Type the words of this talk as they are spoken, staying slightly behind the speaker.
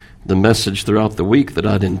the message throughout the week that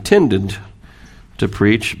I'd intended to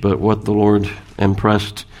preach, but what the Lord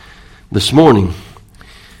impressed this morning.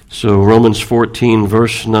 So Romans 14,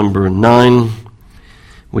 verse number 9.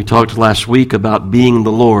 We talked last week about being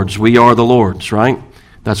the Lord's. We are the Lord's, right?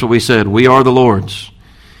 That's what we said. We are the Lord's.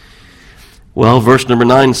 Well, verse number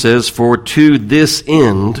 9 says, "For to this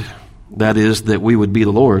end," that is, that we would be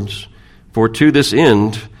the Lord's, "for to this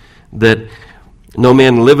end, that no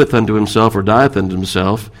man liveth unto himself or dieth unto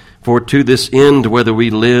himself, for to this end, whether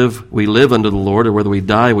we live unto the Lord, or whether we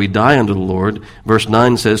die unto the Lord." Verse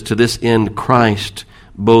 9 says, "To this end Christ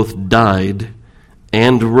both died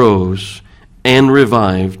and rose and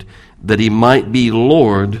revived, that he might be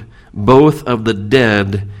Lord both of the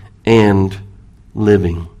dead and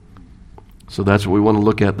living." So that's what we want to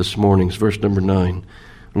look at this morning, is verse number 9.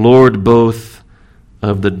 Lord both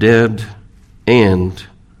of the dead and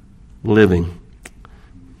living.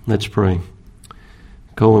 Let's pray.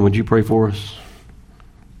 Colin, would you pray for us?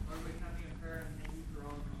 Lord, we come to you in prayer and thank you for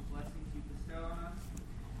all the blessings you bestow on us.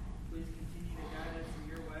 Please continue to guide us in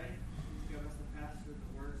your way. Please give us the pastor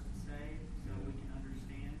the words to say so we can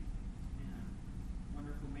understand in a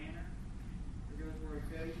wonderful manner. Forgive us where we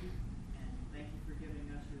fail you, and thank you for giving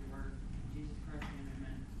us your word. In Jesus Christ's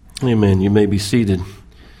name, amen. Amen. You may be seated.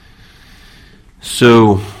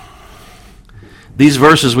 So, these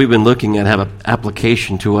verses we've been looking at have an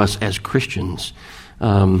application to us as Christians.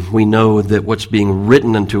 We know that what's being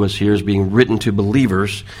written unto us here is being written to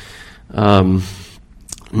believers,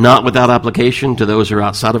 not without application to those who are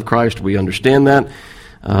outside of Christ. We understand that.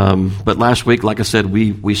 But last week, like I said,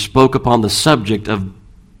 we spoke upon the subject of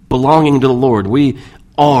belonging to the Lord. We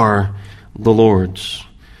are the Lord's.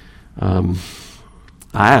 I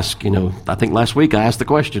think last week I asked the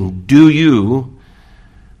question, do you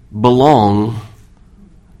belong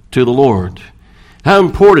to the Lord? How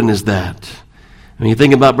important is that? When you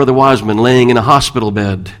think about Brother Wiseman laying in a hospital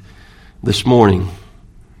bed this morning,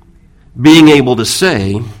 being able to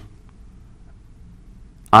say,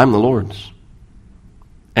 I'm the Lord's,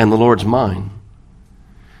 and the Lord's mine.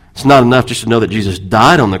 It's not enough just to know that Jesus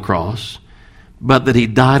died on the cross, but that he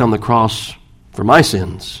died on the cross for my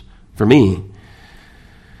sins, for me.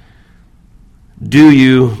 Do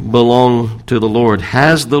you belong to the Lord?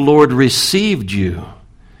 Has the Lord received you?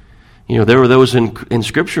 You know, there were those in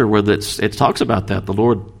Scripture where it talks about that. The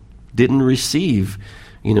Lord didn't receive,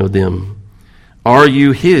 them. Are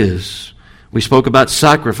you his? We spoke about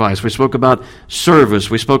sacrifice. We spoke about service.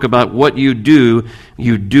 We spoke about what you do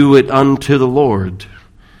it unto the Lord.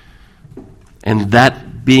 And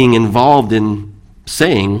that being involved in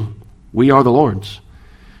saying, we are the Lord's.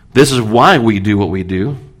 This is why we do what we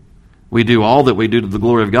do. We do all that we do to the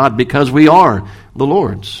glory of God because we are the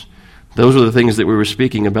Lord's. Those are the things that we were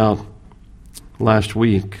speaking about last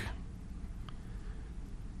week.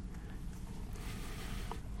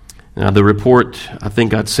 Now, the report, I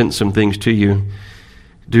think I'd sent some things to you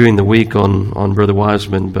during the week on Brother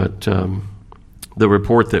Wiseman, but the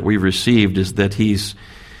report that we received is that he's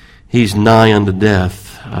nigh unto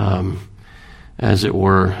death, as it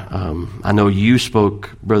were. I know you spoke,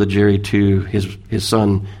 Brother Jerry, to his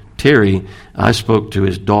son Terry. I spoke to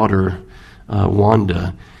his daughter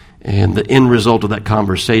Wanda, and the end result of that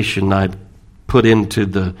conversation I put into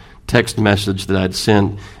the text message that I'd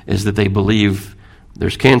sent is that they believe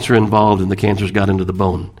there's cancer involved and the cancer's got into the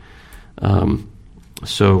bone.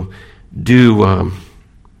 So do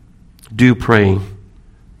pray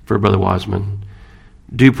for Brother Wiseman.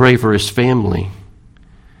 Do pray for his family.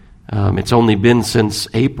 It's only been since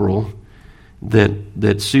April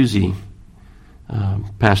that Susie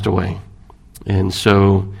passed away. And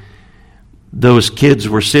so those kids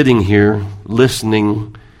were sitting here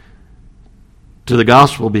listening to the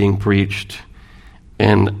gospel being preached,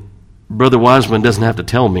 and Brother Wiseman doesn't have to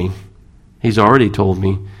tell me. He's already told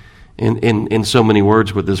me in so many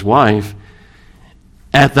words with his wife,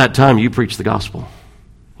 at that time you preach the gospel.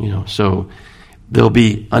 So there'll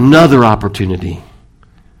be another opportunity.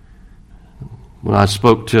 When I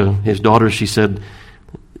spoke to his daughter, she said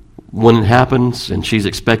when it happens, and she's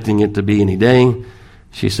expecting it to be any day,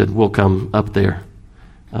 she said, we'll come up there.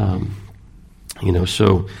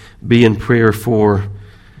 So be in prayer for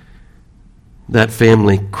that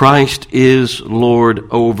family. Christ is Lord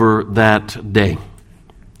over that day.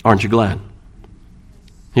 Aren't you glad?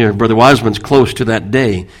 Here, Brother Wiseman's close to that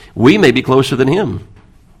day. We may be closer than him.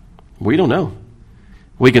 We don't know.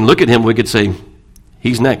 We can look at him, we could say,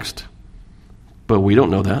 he's next. But we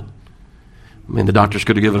don't know that. I mean, the doctors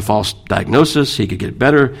could have given a false diagnosis. He could get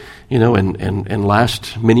better, and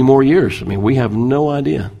last many more years. I mean, we have no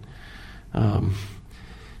idea.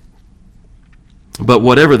 But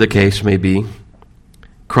whatever the case may be,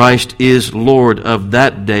 Christ is Lord of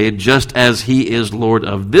that day, just as he is Lord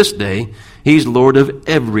of this day. He's Lord of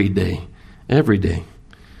every day. Every day.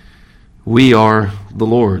 We are the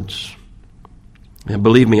Lord's. And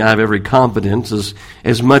believe me, I have every confidence,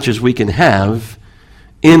 as much as we can have,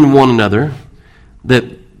 in one another, that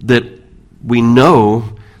we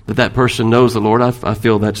know that person knows the Lord. I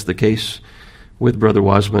feel that's the case with Brother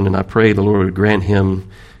Wiseman, and I pray the Lord would grant him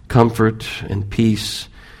comfort and peace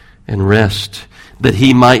and rest, that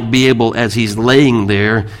he might be able, as he's laying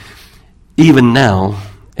there, even now,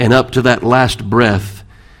 and up to that last breath,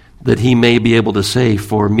 that he may be able to say,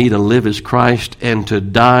 for me to live is Christ, and to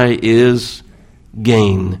die is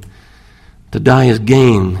gain. To die is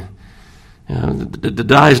gain. To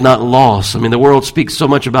die is not loss. I mean, the world speaks so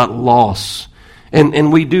much about loss.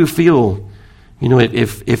 And we do feel,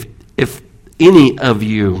 if any of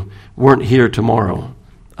you weren't here tomorrow,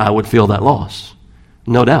 I would feel that loss.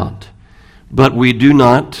 No doubt. But we do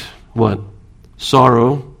not,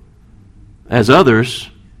 sorrow as others,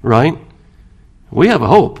 right? We have a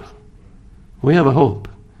hope. We have a hope.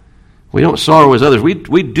 We don't sorrow as others.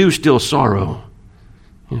 We do still sorrow.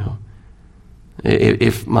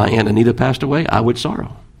 If my Aunt Anita passed away, I would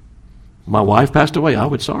sorrow. If my wife passed away, I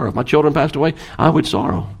would sorrow. If my children passed away, I would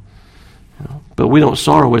sorrow. But we don't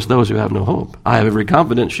sorrow as those who have no hope. I have every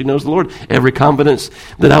confidence she knows the Lord. Every confidence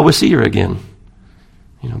that I will see her again.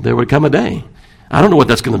 There would come a day. I don't know what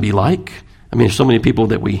that's going to be like. I mean, there's so many people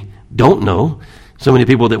that we don't know. So many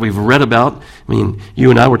people that we've read about. I mean,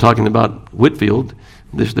 you and I were talking about Whitfield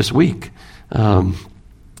this week.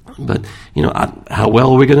 But how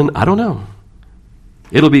well are we going to? I don't know.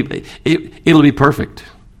 It'll be perfect.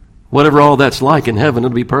 Whatever all that's like in heaven,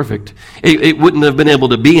 it'll be perfect. It wouldn't have been able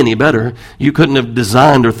to be any better. You couldn't have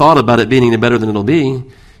designed or thought about it being any better than it'll be.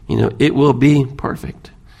 It will be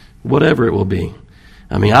perfect. Whatever it will be.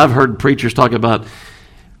 I mean, I've heard preachers talk about,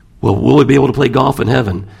 will we be able to play golf in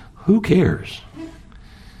heaven? Who cares?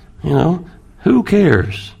 Who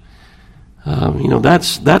cares?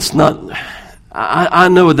 That's not. I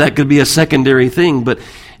know that could be a secondary thing,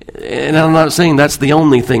 and I'm not saying that's the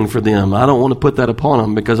only thing for them. I don't want to put that upon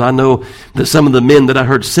them, because I know that some of the men that I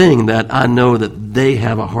heard saying that, I know that they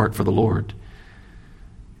have a heart for the Lord.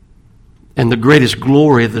 And the greatest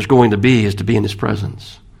glory that there's going to be is to be in His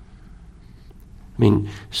presence. I mean,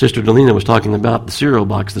 Sister Delina was talking about the cereal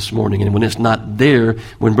box this morning, and when it's not there,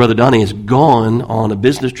 when Brother Donnie is gone on a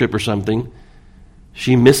business trip or something,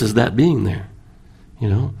 she misses that being there.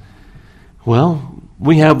 Well,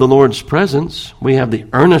 we have the Lord's presence. We have the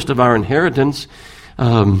earnest of our inheritance,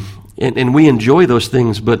 and we enjoy those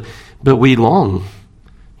things, but we long.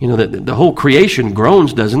 The whole creation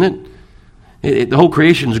groans, doesn't it? The whole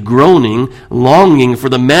creation's groaning, longing for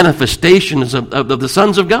the manifestations of the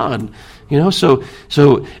sons of God. So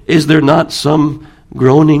is there not some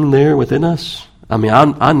groaning there within us? I mean,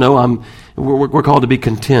 I know we're called to be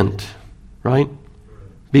content, right?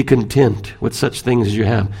 Be content with such things as you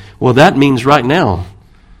have. Well, that means right now.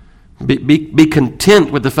 Be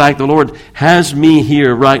content with the fact the Lord has me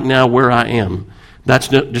here right now where I am. That's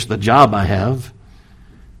not just the job I have.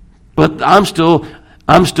 But I'm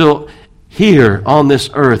still here on this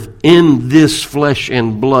earth in this flesh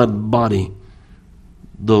and blood body.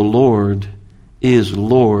 The Lord is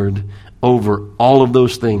Lord over all of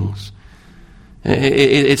those things.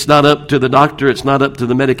 It's not up to the doctor. It's not up to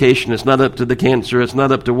the medication. It's not up to the cancer. It's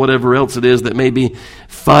not up to whatever else it is that may be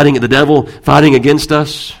fighting the devil, fighting against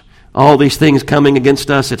us. All these things coming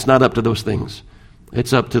against us. It's not up to those things.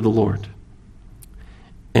 It's up to the Lord.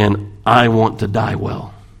 And I want to die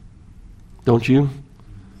well. Don't you?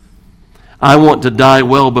 I want to die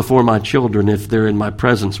well before my children if they're in my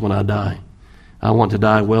presence when I die. I want to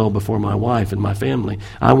die well before my wife and my family.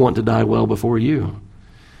 I want to die well before you.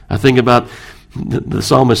 I think about the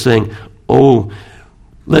psalmist saying, "Oh,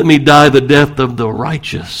 let me die the death of the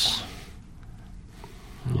righteous."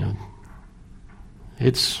 The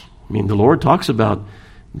Lord talks about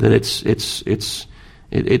that it's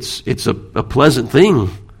a pleasant thing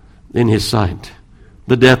in His sight,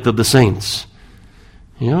 the death of the saints.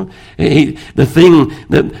 The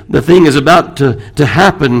thing is about to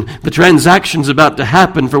happen. The transaction's about to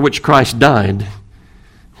happen for which Christ died.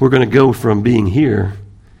 We're going to go from being here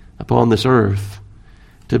upon this earth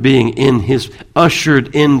to being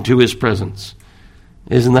ushered into His presence.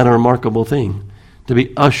 Isn't that a remarkable thing? To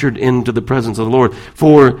be ushered into the presence of the Lord.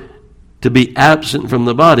 For to be absent from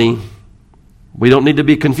the body, we don't need to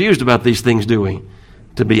be confused about these things, do we?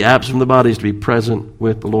 To be absent from the body is to be present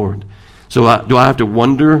with the Lord. So do I have to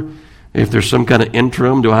wonder if there's some kind of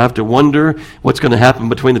interim? Do I have to wonder what's going to happen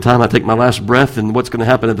between the time I take my last breath and what's going to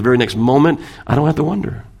happen at the very next moment? I don't have to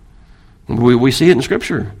wonder. We see it in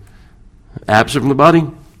Scripture. Absent from the body,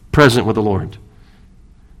 present with the Lord.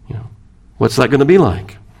 What's that going to be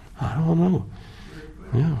like? I don't know.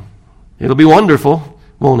 Yeah. It'll be wonderful,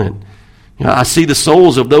 won't it? I see the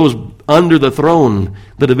souls of those under the throne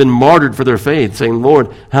that have been martyred for their faith, saying,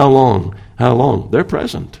 Lord, how long? How long? They're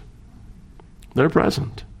present. They're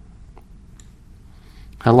present.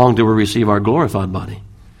 How long do we receive our glorified body?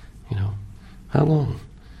 How long?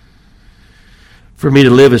 For me to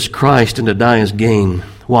live is Christ and to die is gain.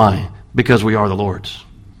 Why? Because we are the Lord's.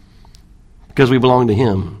 Because we belong to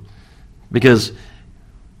Him. Because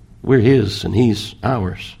we're His and He's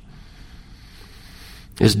ours.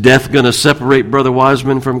 Is death going to separate Brother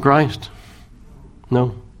Wiseman from Christ?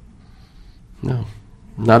 No. No.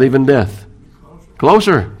 Not even death.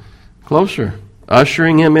 Closer. Closer.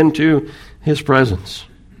 Ushering him into His presence.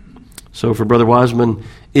 So for Brother Wiseman,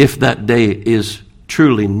 if that day is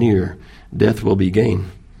truly near, death will be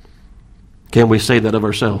gain. Can we say that of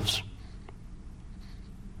ourselves?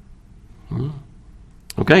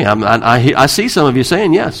 Okay, I see some of you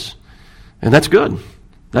saying yes. And that's good.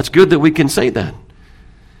 That's good that we can say that.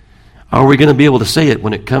 Are we going to be able to say it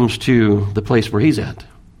when it comes to the place where He's at?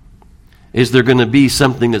 Is there going to be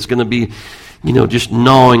something that's going to be, just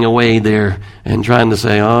gnawing away there and trying to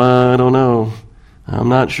say, I don't know. I'm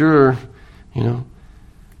not sure.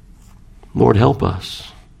 Lord, help us.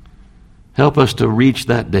 Help us to reach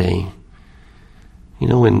that day,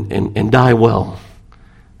 and die well.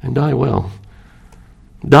 And die well.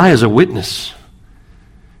 Die as a witness.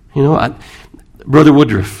 Brother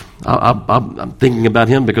Woodruff, I'm thinking about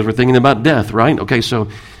him because we're thinking about death, right? Okay, so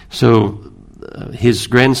his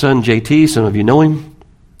grandson, JT, some of you know him.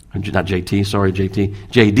 Not JT, sorry, JT.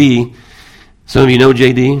 JD. Some of you know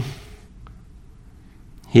JD.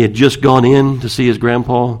 He had just gone in to see his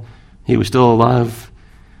grandpa. He was still alive.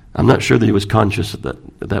 I'm not sure that he was conscious at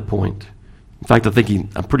that point. In fact,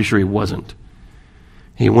 I'm pretty sure he wasn't.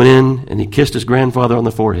 He went in and he kissed his grandfather on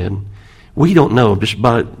the forehead. We don't know,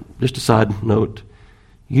 just a side note,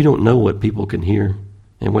 you don't know what people can hear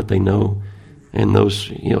and what they know. And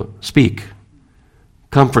those, speak.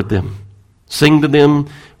 Comfort them. Sing to them.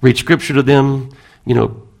 Read Scripture to them.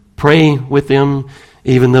 Pray with them,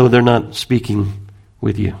 even though they're not speaking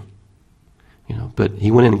with you. But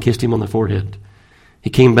he went in and kissed him on the forehead. He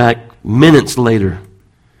came back minutes later,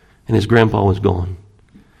 and his grandpa was gone.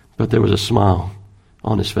 But there was a smile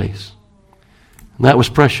on his face. And that was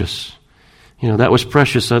precious. That was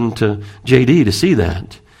precious unto JD to see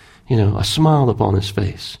that. A smile upon his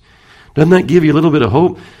face. Doesn't that give you a little bit of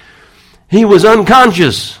hope? He was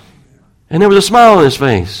unconscious, and there was a smile on his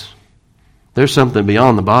face. There's something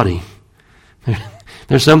beyond the body.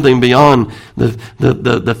 There's something beyond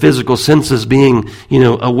the physical senses being,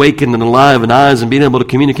 awakened and alive and eyes and being able to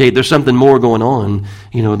communicate. There's something more going on,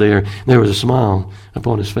 there. There was a smile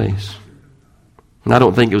upon his face. And I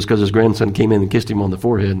don't think it was because his grandson came in and kissed him on the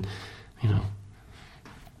forehead.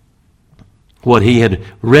 What he had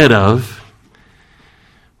read of,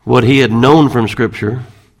 what he had known from Scripture,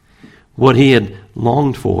 what he had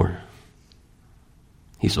longed for,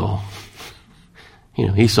 he saw.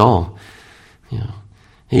 He saw.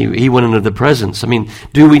 He went into the presence.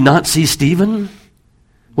 Do we not see Stephen?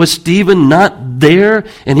 Was Stephen not there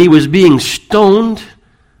and he was being stoned?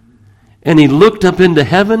 And he looked up into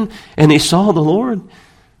heaven and he saw the Lord.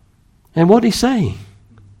 And what did he say?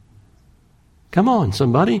 Come on,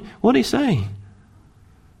 somebody. What did he say?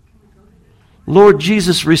 Lord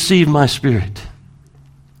Jesus, receive my spirit.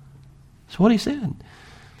 That's what he said.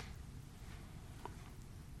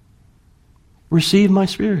 Receive my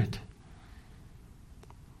spirit.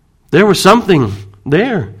 There was something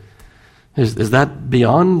there. Is that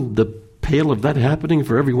beyond the pale of that happening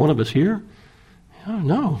for every one of us here?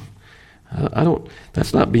 No. I don't.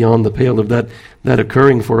 That's not beyond the pale of that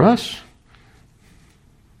occurring for us.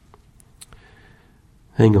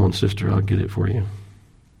 Hang on, sister, I'll get it for you.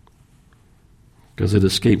 Because it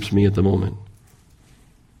escapes me at the moment.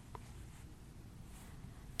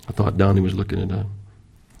 I thought Donnie was looking it up.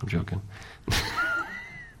 I'm joking.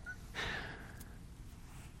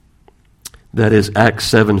 That is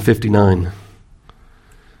Acts 7:59.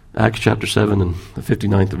 Acts chapter 7 and the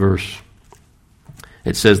 59th verse.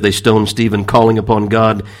 It says, they stoned Stephen, calling upon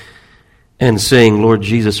God and saying, Lord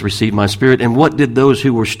Jesus, receive my spirit. And what did those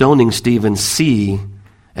who were stoning Stephen see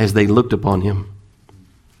as they looked upon him?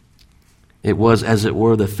 It was, as it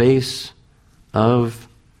were, the face of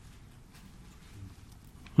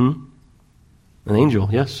an angel.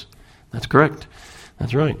 Yes, that's correct.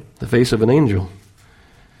 That's right. The face of an angel.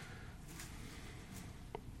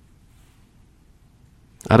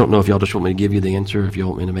 I don't know if y'all just want me to give you the answer, if you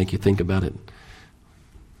want me to make you think about it.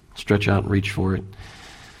 Stretch out and reach for it.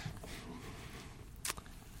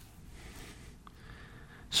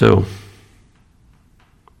 So,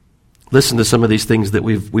 listen to some of these things that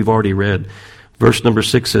we've already read. Verse number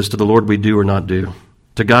 6 says, to the Lord we do or not do.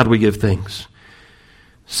 To God we give thanks.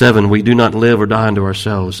 7, we do not live or die unto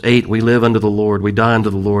ourselves. 8, we live unto the Lord. We die unto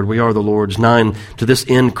the Lord. We are the Lord's. 9, to this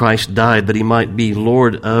end Christ died, that he might be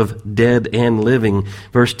Lord of dead and living.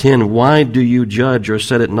 Verse 10, why do you judge, or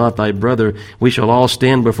set it not thy brother? We shall all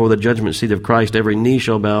stand before the judgment seat of Christ. Every knee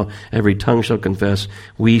shall bow, every tongue shall confess.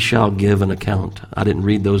 We shall give an account. I didn't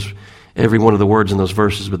read every one of the words in those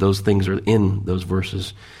verses, but those things are in those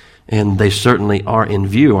verses. And they certainly are in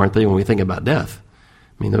view, aren't they, when we think about death?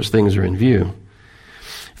 I mean, those things are in view.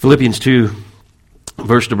 Philippians 2,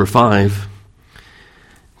 verse number 5,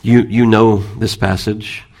 you know this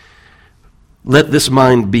passage. Let this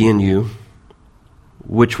mind be in you,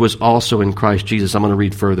 which was also in Christ Jesus. I'm going to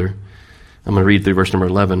read further. I'm going to read through verse number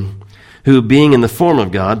 11. Who, being in the form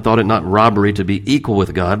of God, thought it not robbery to be equal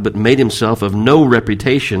with God, but made himself of no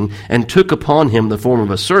reputation, and took upon him the form of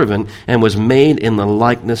a servant, and was made in the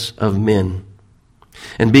likeness of men.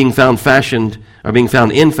 And being found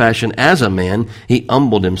in fashion as a man, he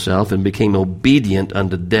humbled himself and became obedient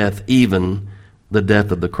unto death, even the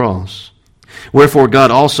death of the cross. Wherefore God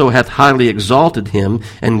also hath highly exalted him,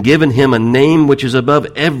 and given him a name which is above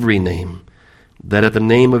every name, that at the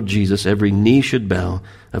name of Jesus every knee should bow,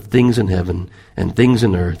 of things in heaven, and things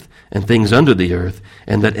in earth, and things under the earth,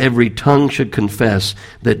 and that every tongue should confess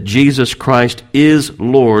that Jesus Christ is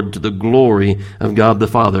Lord, to the glory of God the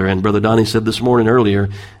Father. And Brother Donnie said this morning earlier,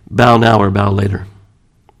 bow now or bow later.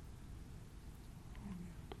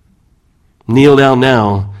 Kneel down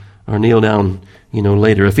now or kneel down,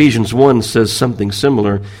 later. Ephesians 1 says something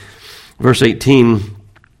similar. Verse 18,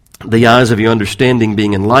 the eyes of your understanding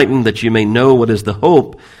being enlightened, that you may know what is the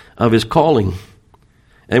hope of his calling,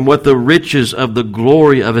 and what the riches of the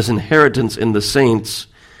glory of his inheritance in the saints,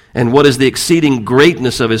 and what is the exceeding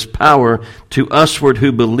greatness of his power to usward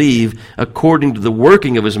who believe, according to the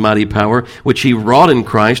working of his mighty power, which he wrought in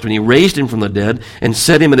Christ when he raised him from the dead, and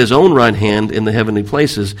set him at his own right hand in the heavenly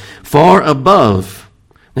places, far above.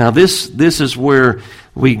 Now this is where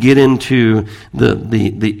we get into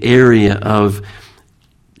the area of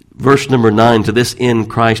verse number 9, to this end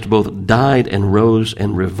Christ both died and rose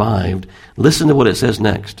and revived. Listen to what it says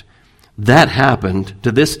next. That happened.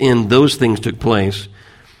 To this end, those things took place.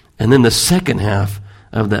 And then the second half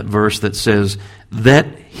of that verse that says, that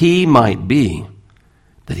he might be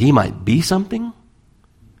something?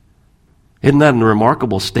 Isn't that a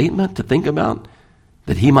remarkable statement to think about?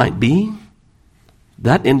 That he might be?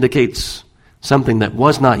 That indicates something that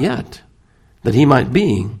was not yet. That he might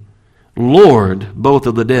be Lord, both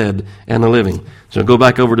of the dead and the living. So go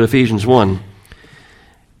back over to Ephesians 1.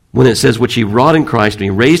 When it says, which he wrought in Christ, and he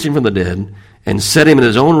raised him from the dead, and set him at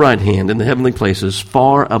his own right hand in the heavenly places,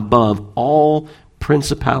 far above all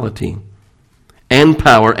principality, and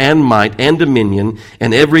power, and might, and dominion,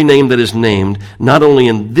 and every name that is named, not only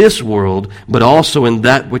in this world, but also in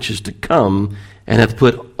that which is to come, and hath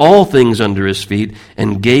put all things under his feet,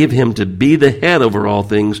 and gave him to be the head over all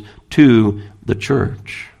things to the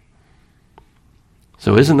church.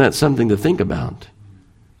 So isn't that something to think about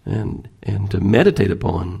and to meditate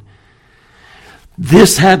upon?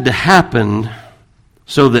 This had to happen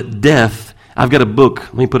so that death, I've got a book,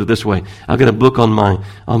 let me put it this way. I've got a book on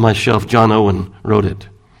my shelf. John Owen wrote it.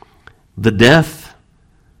 The death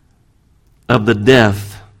of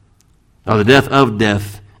death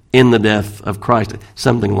in the death of Christ.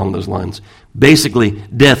 Something along those lines. Basically,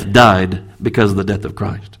 death died because of the death of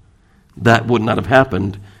Christ. That would not have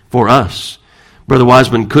happened for us. Brother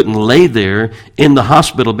Wiseman couldn't lay there in the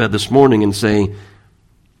hospital bed this morning and say,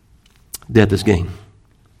 death is gain,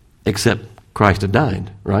 except Christ had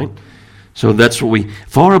died, right? So that's what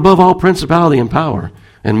far above all principality and power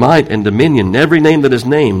and might and dominion, every name that is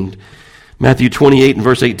named. Matthew 28 and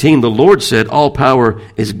verse 18, the Lord said, all power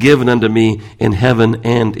is given unto me in heaven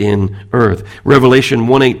and in earth. Revelation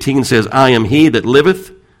 1:18 says, I am he that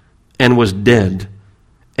liveth and was dead,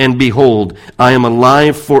 and behold, I am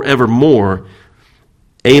alive forevermore.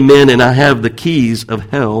 Amen, and I have the keys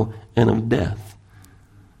of hell and of death.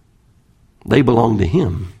 They belong to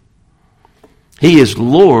him. He is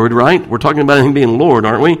Lord, right? We're talking about him being Lord,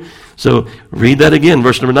 aren't we? So read that again,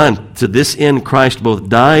 verse number 9. To this end Christ both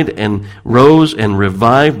died and rose and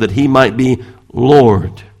revived, that he might be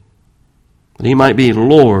Lord. That he might be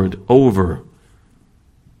Lord over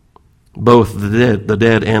both the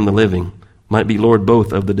dead and the living. Might be Lord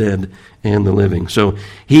both of the dead and the living. So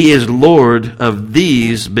he is Lord of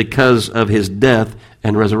these because of his death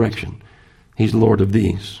and resurrection. He's Lord of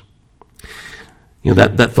these.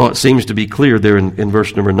 That thought seems to be clear there in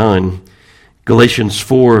verse number 9. Galatians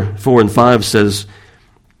 4:4-5 says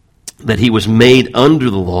that he was made under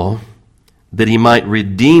the law, that he might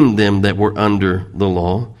redeem them that were under the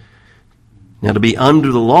law. Now, to be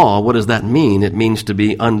under the law, what does that mean? It means to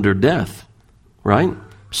be under death, right?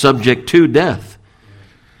 Subject to death.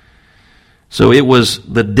 So it was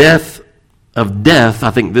the death of death.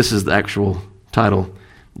 I think this is the actual title.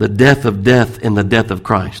 The death of death in the death of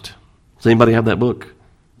Christ. Does anybody have that book?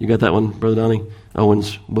 You got that one, Brother Donnie?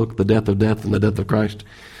 Owen's book, The Death of Death and the Death of Christ.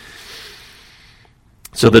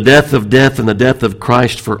 So the death of death and the death of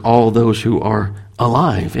Christ for all those who are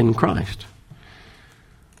alive in Christ.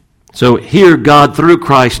 So here God, through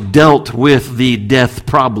Christ, dealt with the death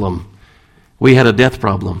problem. We had a death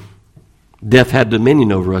problem. Death had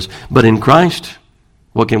dominion over us. But in Christ,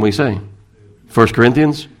 what can we say? 1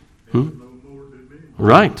 Corinthians?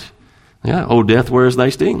 Right. Yeah. O death, where is thy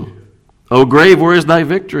sting? O grave, where is thy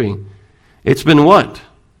victory? It's been what?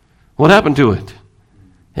 What happened to it?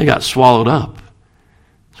 It got swallowed up.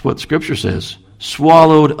 That's what Scripture says.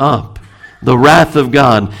 Swallowed up. The wrath of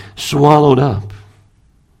God swallowed up.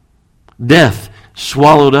 Death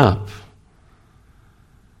swallowed up.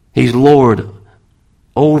 He's Lord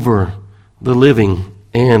over the living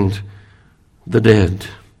and the dead.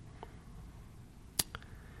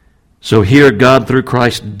 So here God through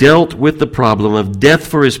Christ dealt with the problem of death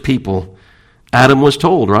for his people. Adam was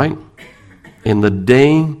told, right? In the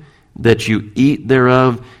day that you eat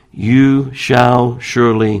thereof, you shall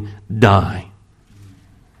surely die.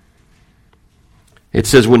 It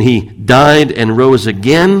says when he died and rose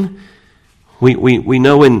again, we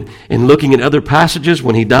know in looking at other passages,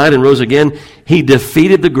 when he died and rose again, he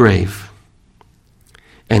defeated the grave.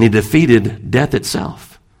 And he defeated death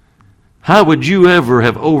itself. How would you ever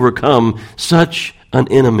have overcome such an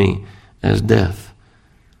enemy as death?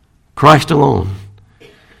 Christ alone.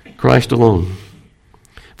 Christ alone.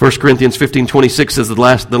 1 Corinthians 15:26 says the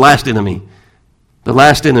last enemy. The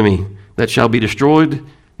last enemy that shall be destroyed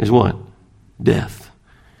is what? Death.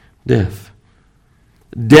 Death.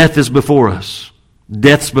 Death is before us.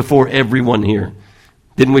 Death's before everyone here.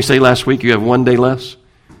 Didn't we say last week you have one day less?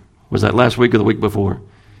 Was that last week or the week before?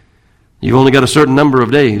 You've only got a certain number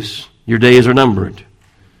of days. Your days are numbered.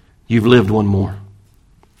 You've lived one more.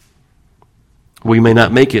 We may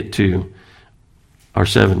not make it to our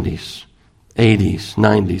 70s, 80s,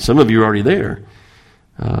 90s. Some of you are already there.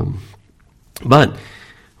 But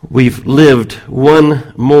we've lived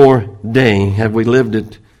one more day. Have we lived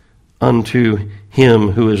it unto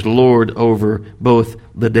him who is Lord over both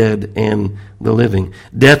the dead and the living?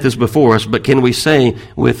 Death is before us, but can we say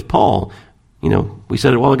with Paul, we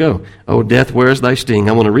said it a while ago, O death, where is thy sting?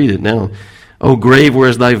 I want to read it now. O grave, where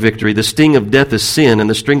is thy victory? The sting of death is sin, and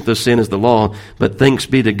the strength of sin is the law. But thanks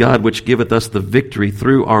be to God, which giveth us the victory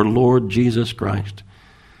through our Lord Jesus Christ.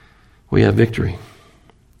 We have victory.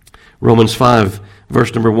 Romans 5,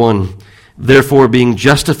 verse number 1. Therefore, being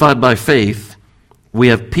justified by faith, we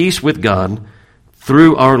have peace with God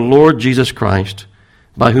through our Lord Jesus Christ,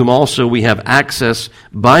 by whom also we have access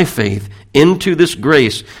by faith into this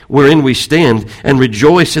grace wherein we stand and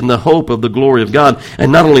rejoice in the hope of the glory of God.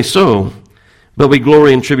 And not only so, but we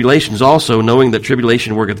glory in tribulations also, knowing that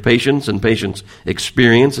tribulation worketh patience, and patience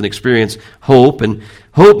experience, and experience hope. And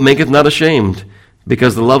hope maketh not ashamed,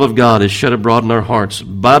 because the love of God is shed abroad in our hearts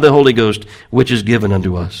by the Holy Ghost, which is given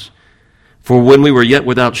unto us. For when we were yet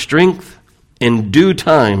without strength, in due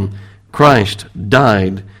time Christ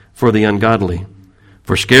died for the ungodly.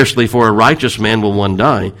 For scarcely for a righteous man will one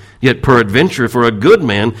die, yet peradventure for a good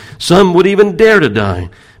man some would even dare to die.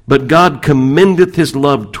 But God commendeth his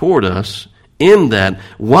love toward us, in that,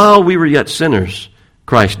 while we were yet sinners,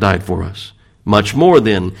 Christ died for us. Much more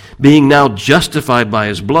then, being now justified by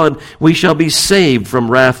his blood, we shall be saved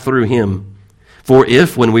from wrath through him. For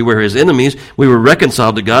if, when we were his enemies, we were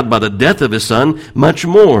reconciled to God by the death of his Son, much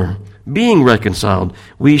more, being reconciled,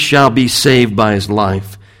 we shall be saved by his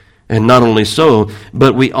life. And not only so,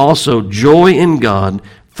 but we also joy in God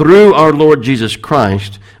through our Lord Jesus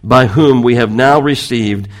Christ, by whom we have now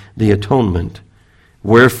received the atonement.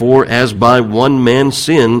 Wherefore, as by one man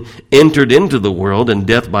sin entered into the world, and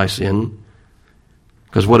death by sin.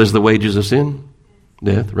 Because what is the wages of sin?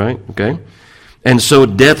 Death, right? Okay. And so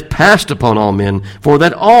death passed upon all men, for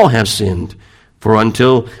that all have sinned. For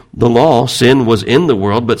until the law, sin was in the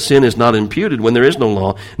world, but sin is not imputed when there is no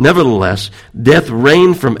law. Nevertheless, death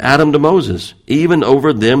reigned from Adam to Moses, even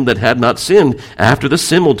over them that had not sinned, after the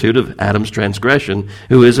similitude of Adam's transgression,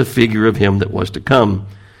 who is a figure of him that was to come.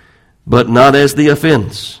 But not as the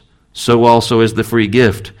offense, so also is the free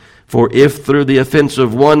gift. For if through the offense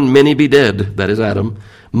of one many be dead, that is Adam,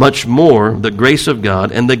 much more the grace of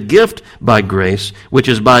God and the gift by grace, which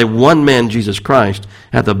is by one man Jesus Christ,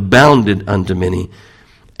 hath abounded unto many.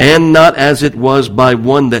 And not as it was by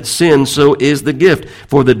one that sinned, so is the gift.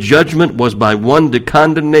 For the judgment was by one to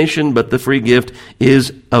condemnation, but the free gift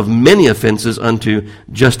is of many offenses unto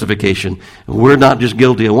justification. We're not just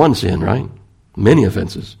guilty of one sin, right? Many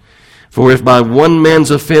offenses. For if by one man's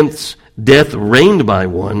offense death reigned by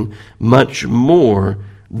one, much more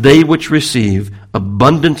they which receive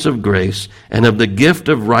abundance of grace and of the gift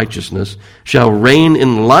of righteousness shall reign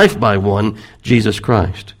in life by one, Jesus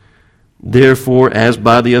Christ. Therefore, as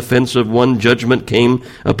by the offense of one judgment came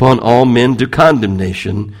upon all men to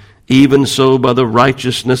condemnation, even so by the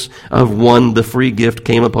righteousness of one the free gift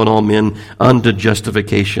came upon all men unto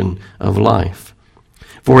justification of life.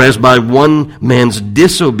 For as by one man's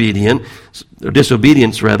disobedience,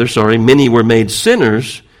 many were made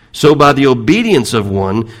sinners, so by the obedience of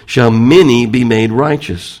one shall many be made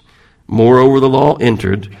righteous. Moreover, the law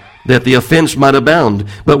entered, that the offense might abound.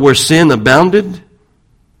 But where sin abounded,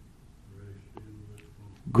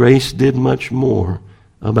 grace did much more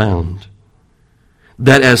abound.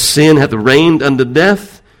 That as sin hath reigned unto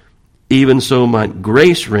death, even so might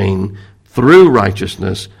grace reign through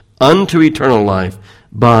righteousness unto eternal life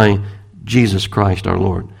by Jesus Christ our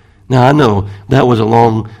Lord. Now, I know that was a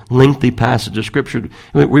long, lengthy passage of Scripture.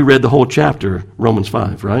 We read the whole chapter, Romans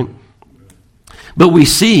 5, right? But we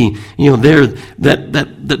see, there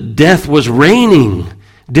that death was reigning.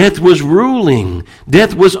 Death was ruling.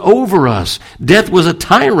 Death was over us. Death was a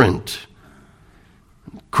tyrant.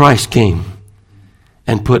 Christ came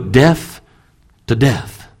and put death to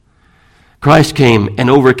death. Christ came and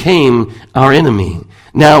overcame our enemy.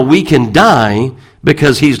 Now we can die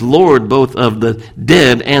because he's Lord both of the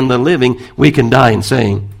dead and the living. We can die in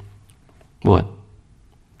saying, what?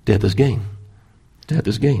 Death is gain. Death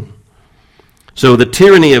is gain. So the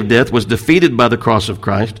tyranny of death was defeated by the cross of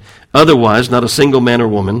Christ. Otherwise, not a single man or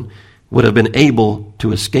woman would have been able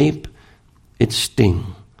to escape its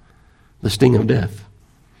sting, the sting of death.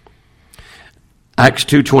 Acts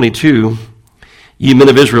 2:22, ye men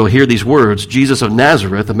of Israel, hear these words, Jesus of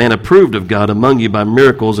Nazareth, a man approved of God among you by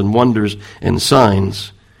miracles and wonders and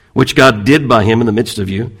signs, which God did by him in the midst of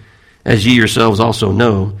you, as ye yourselves also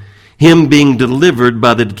know, him being delivered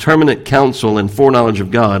by the determinate counsel and foreknowledge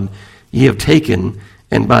of God, ye have taken,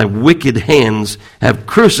 and by wicked hands have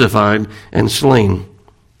crucified and slain,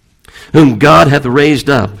 whom God hath raised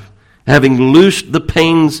up, having loosed the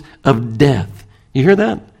pains of death. You hear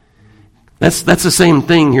that? That's the same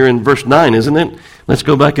thing here in verse 9, isn't it? Let's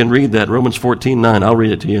go back and read that. Romans 14:9. I'll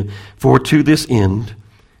read it to you. For to this end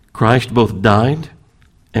Christ both died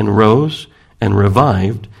and rose and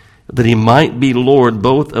revived, that he might be Lord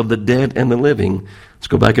both of the dead and the living. Let's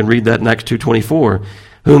go back and read that in Acts 2:24.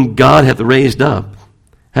 Whom God hath raised up,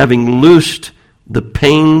 having loosed the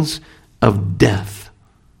pains of death.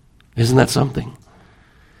 Isn't that something?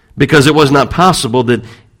 Because it was not possible that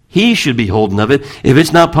he should be holden of it. If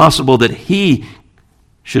it's not possible that he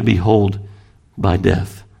should be holden by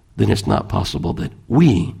death, then it's not possible that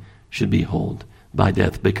we should be holden by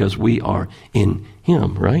death, because we are in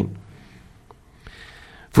him, right?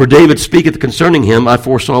 For David speaketh concerning him, I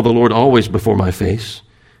foresaw the Lord always before my face,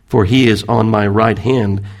 for he is on my right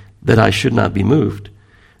hand, that I should not be moved.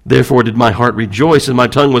 Therefore did my heart rejoice, and my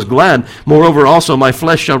tongue was glad. Moreover also my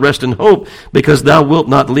flesh shall rest in hope, because thou wilt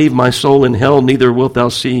not leave my soul in hell, neither wilt thou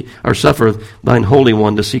see or suffer thine Holy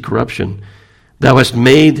One to see corruption. Thou hast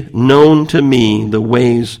made known to me the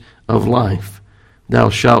ways of life. Thou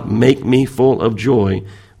shalt make me full of joy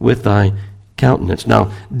with thy countenance.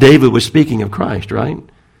 Now, David was speaking of Christ, right?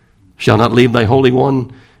 Shall not leave thy Holy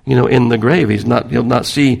One, in the grave. He'll not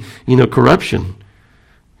see, corruption.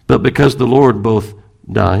 But because the Lord both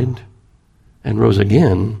died and rose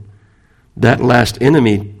again, that last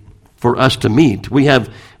enemy for us to meet, we have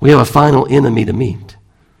a final enemy to meet.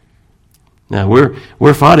 Now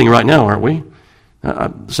we're fighting right now, aren't we?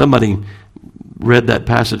 Somebody read that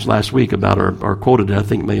passage last week about, or quoted it, I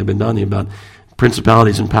think it may have been Donnie, about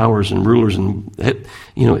principalities and powers and rulers and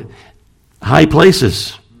high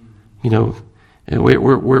places. We're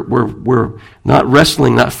not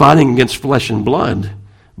wrestling, not fighting against flesh and blood,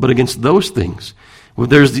 but against those things. Well,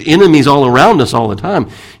 there's the enemies all around us all the time.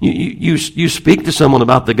 You speak to someone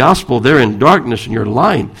about the gospel, they're in darkness and you're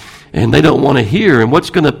light, and they don't want to hear. And what's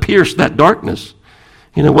going to pierce that darkness?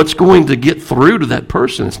 What's going to get through to that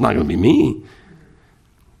person? It's not going to be me.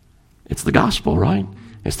 It's the gospel, right?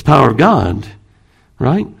 It's the power of God,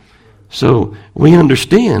 right? So we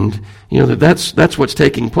understand, that's what's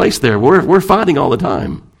taking place there. We're fighting all the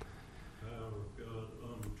time.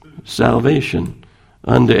 Salvation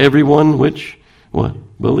unto everyone which what?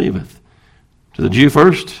 Believeth. To the Jew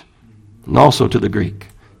first, and also to the Greek,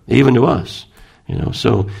 even to us.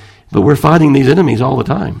 So, but we're fighting these enemies all the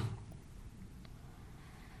time.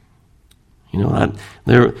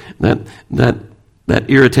 That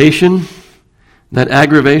irritation, that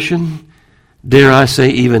aggravation, dare I say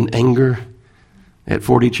even anger at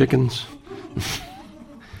 40 chickens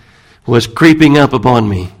was creeping up upon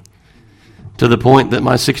me to the point that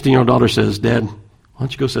my 16-year-old daughter says, Dad, why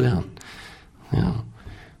don't you go sit down?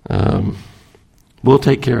 We'll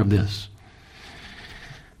take care of this.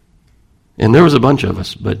 And there was a bunch of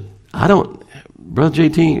us, but Brother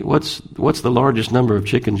JT, what's the largest number of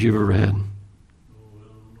chickens you've ever had?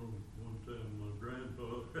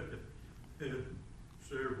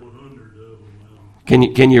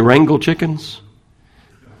 Can you wrangle chickens?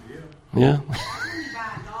 Yeah.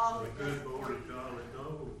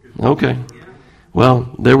 Okay.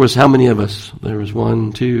 Well, there was how many of us? There was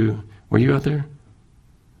 1, 2. Were you out there?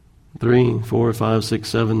 3, 4, 5, 6,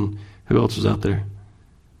 7. Who else was out there?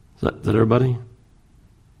 Is that everybody?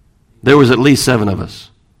 There was at least 7 of us.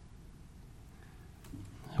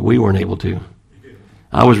 We weren't able to.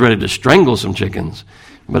 I was ready to strangle some chickens,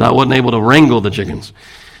 but I wasn't able to wrangle the chickens.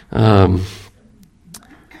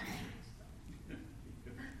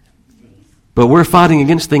 But we're fighting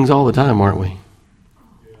against things all the time, aren't we? Yeah.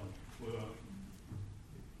 Well,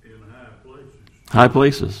 in high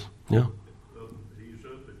places, yeah. He's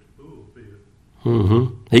up at the pulpit.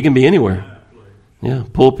 Mm-hmm. He can be anywhere. Yeah,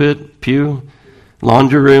 pulpit, pew,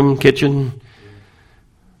 laundry room, kitchen.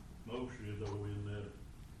 Mostly, though, in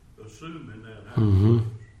that, assuming that Mm-hmm.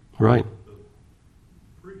 Right.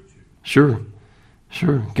 preaching.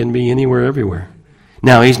 Sure. Can be anywhere, everywhere.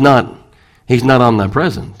 Now, he's not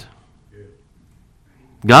omnipresent.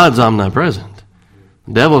 God's omnipresent.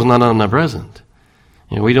 The devil's not omnipresent.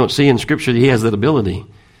 We don't see in Scripture that he has that ability.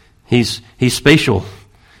 He's spatial.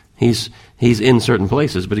 He's in certain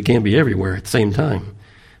places, but he can't be everywhere at the same time.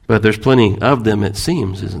 But there's plenty of them, it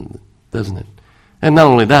seems, doesn't it? And not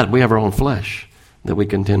only that, we have our own flesh that we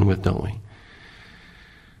contend with, don't we?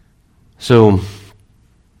 So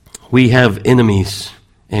we have enemies,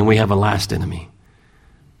 and we have a last enemy.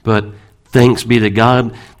 But thanks be to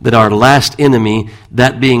God that our last enemy,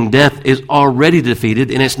 that being death, is already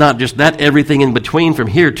defeated. And it's not just that, everything in between from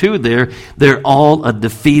here to there, they're all a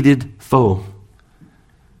defeated foe.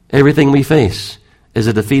 Everything we face is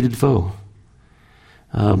a defeated foe.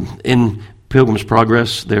 In Pilgrim's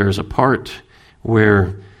Progress, there's a part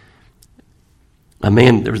where there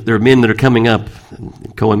are men that are coming up,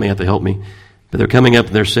 Cohen may have to help me, but they're coming up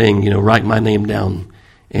and they're saying, write my name down.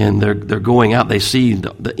 And they're going out, they see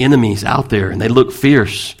the enemies out there, and they look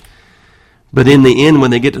fierce. But in the end,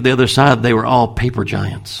 when they get to the other side, they were all paper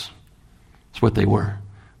giants. That's what they were.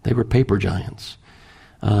 They were paper giants.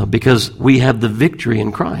 Because we have the victory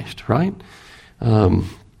in Christ, right?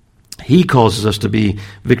 He causes us to be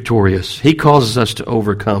victorious. He causes us to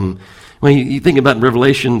overcome. When you think about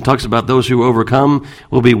Revelation, it talks about those who overcome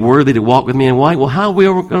will be worthy to walk with me in white. Well, how are we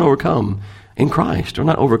going to overcome? In Christ. We're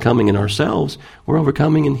not overcoming in ourselves. We're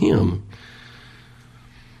overcoming in Him.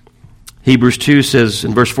 Hebrews 2 says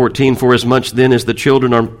in verse 14, For as much then as the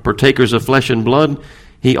children are partakers of flesh and blood,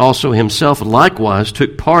 He also Himself likewise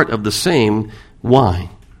took part of the same. Why?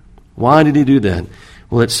 Why did He do that?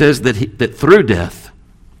 Well, it says that through death,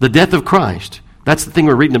 the death of Christ, that's the thing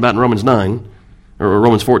we're reading about in Romans 9, or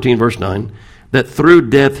Romans 14, verse 9, that through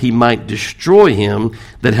death He might destroy him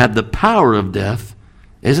that had the power of death.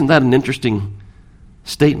 Isn't that an interesting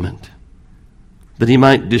statement? That He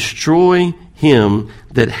might destroy him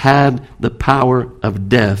that had the power of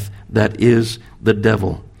death, that is the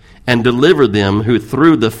devil, and deliver them who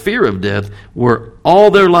through the fear of death were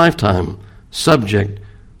all their lifetime subject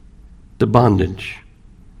to bondage.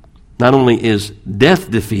 Not only is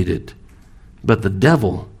death defeated, but the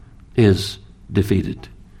devil is defeated.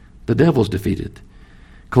 The devil's defeated.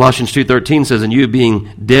 Colossians 2:13 says, And you being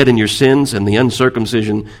dead in your sins and the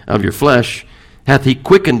uncircumcision of your flesh, hath He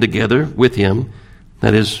quickened together with Him.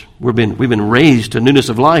 That is, we've been raised to newness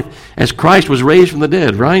of life, as Christ was raised from the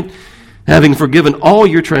dead, right? Having forgiven all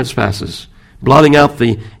your trespasses, blotting out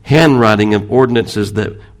the handwriting of ordinances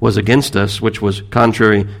that was against us, which was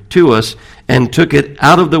contrary to us, and took it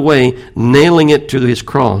out of the way, nailing it to His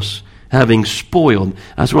cross, having spoiled.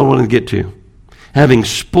 That's what I wanted to get to. Having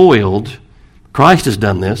spoiled, Christ has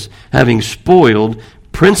done this, having spoiled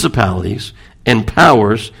principalities and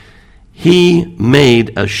powers, He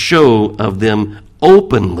made a show of them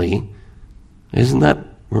openly. Isn't that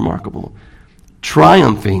remarkable?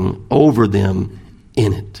 Triumphing over them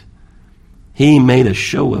in it. He made a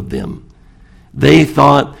show of them. They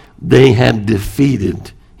thought they had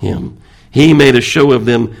defeated Him. He made a show of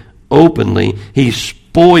them openly. He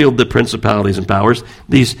spoiled the principalities and powers.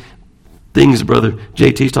 These things Brother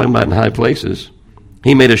JT's talking about in high places.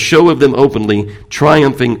 He made a show of them openly,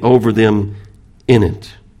 triumphing over them in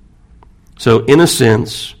it. So in a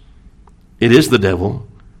sense, it is the devil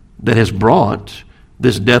that has brought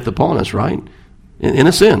this death upon us, right? In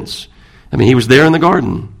a sense. I mean, he was there in the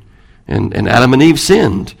garden, and Adam and Eve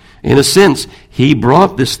sinned. In a sense, he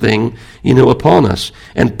brought this thing, upon us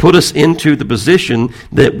and put us into the position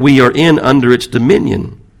that we are in under its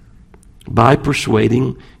dominion by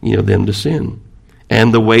persuading, them to sin.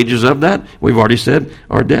 And the wages of that, we've already said,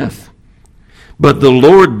 are death. But the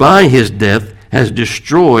Lord, by his death, has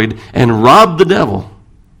destroyed and robbed the devil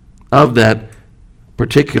of that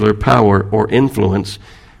particular power or influence.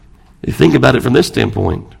 You think about it from this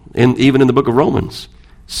standpoint, even in the book of Romans,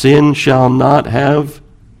 sin shall not have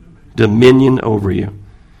dominion over you.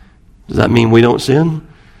 Does that mean we don't sin?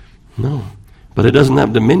 No. But it doesn't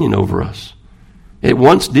have dominion over us. It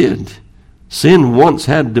once did. Sin once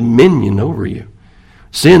had dominion over you.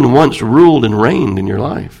 Sin once ruled and reigned in your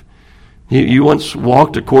life. You once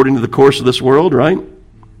walked according to the course of this world, right?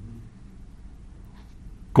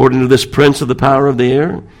 According to this prince of the power of the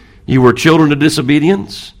air. You were children of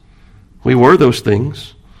disobedience. We were those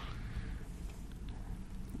things.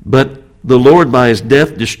 But the Lord, by his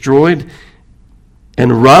death, destroyed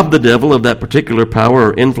and robbed the devil of that particular power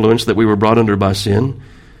or influence that we were brought under by sin.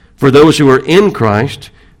 For those who are in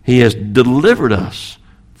Christ, he has delivered us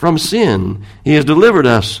from sin. He has delivered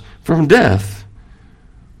us from death.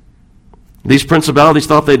 These principalities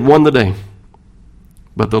thought they'd won the day.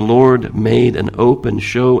 But the Lord made an open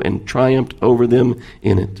show and triumphed over them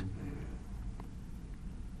in it.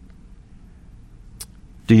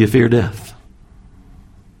 Do you fear death?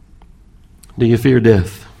 Do you fear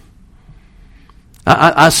death?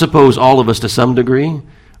 I suppose all of us to some degree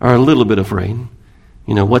are a little bit afraid.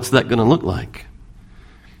 What's that going to look like?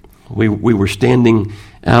 We were standing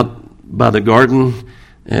out by the garden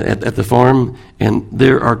at the farm, and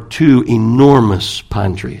there are 2 enormous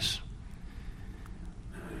pine trees.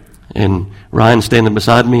 And Ryan's standing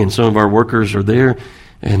beside me, and some of our workers are there,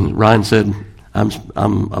 and Ryan said, I'm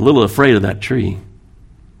a little afraid of that tree.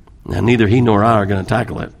 Now, neither he nor I are going to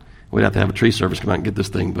tackle it. We'd have to have a tree service come out and get this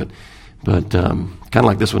thing, but kind of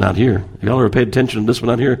like this one out here. Have y'all ever paid attention to this one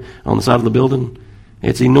out here on the side of the building?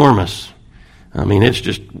 It's enormous. I mean, it's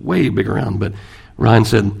just way big around. But Ryan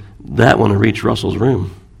said, that one will reach Russell's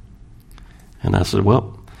room. And I said,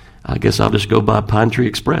 well, I guess I'll just go by Pine Tree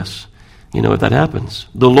Express, if that happens.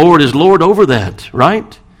 The Lord is Lord over that,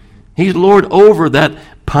 right? He's Lord over that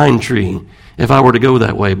pine tree if I were to go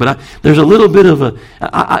that way. But there's a little bit of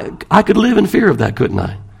I could live in fear of that, couldn't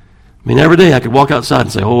I? I mean, every day I could walk outside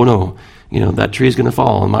and say, oh, no, that tree's going to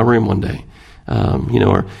fall in my room one day.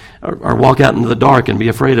 Or walk out into the dark and be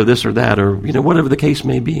afraid of this or that, or, whatever the case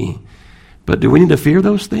may be. But do we need to fear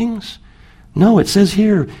those things? No, it says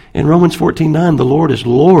here in Romans 14:9, the Lord is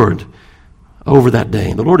Lord over that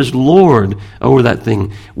day. The Lord is Lord over that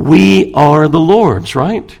thing. We are the Lord's,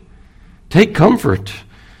 right? Take comfort.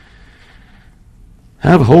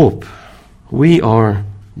 Have hope. We are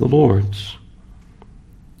the Lord's.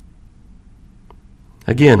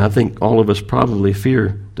 Again, I think all of us probably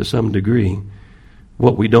fear to some degree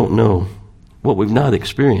what we don't know, what we've not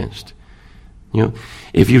experienced.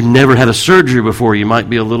 If you've never had a surgery before, you might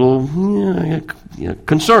be a little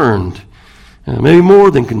concerned, maybe more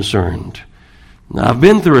than concerned. Now, I've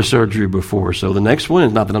been through a surgery before, so the next one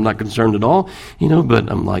is not that I'm not concerned at all, but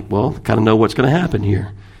I'm like, well, kind of know what's going to happen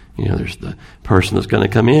here. There's the person that's going to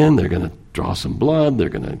come in, they're going to draw some blood, they're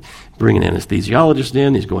going to bring an anesthesiologist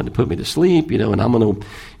in, he's going to put me to sleep, and I'm going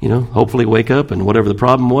to, hopefully wake up and whatever the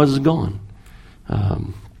problem was is gone.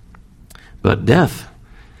 But death,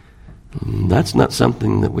 that's not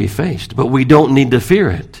something that we faced. But we don't need to fear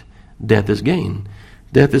it. Death is gain.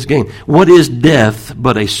 Death is gain. What is death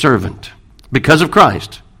but a servant? Because of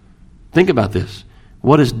Christ. Think about this.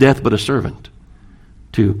 What is death but a servant?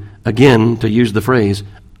 To use the phrase,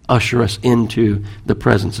 usher us into the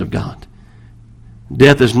presence of God.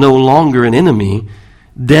 Death is no longer an enemy.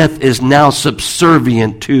 Death is now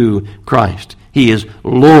subservient to Christ. He is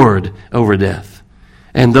Lord over death.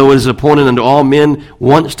 And though it is appointed unto all men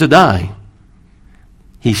once to die,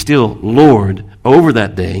 he's still Lord over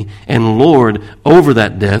that day and Lord over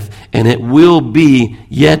that death, and it will be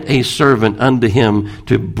yet a servant unto him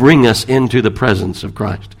to bring us into the presence of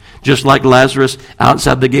Christ. Just like Lazarus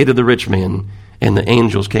outside the gate of the rich man, and the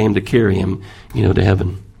angels came to carry him, to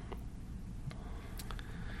heaven.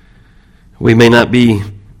 We may not be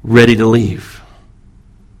ready to leave.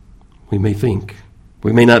 We may think.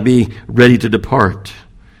 We may not be ready to depart.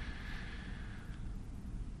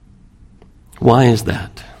 Why is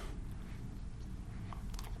that?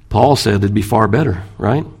 Paul said it'd be far better,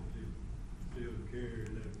 right? Still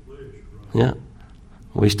carrying that flesh, right? Yeah.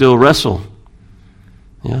 We still wrestle.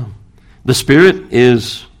 Yeah. The Spirit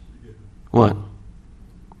is what?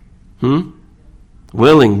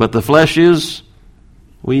 Willing, but the flesh is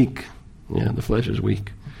weak. Yeah, the flesh is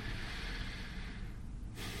weak.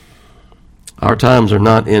 Our times are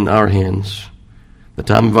not in our hands. The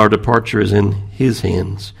time of our departure is in His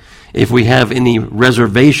hands. If we have any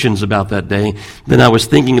reservations about that day, then I was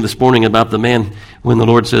thinking this morning about the man when the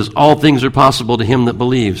Lord says, all things are possible to him that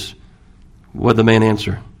believes. What did the man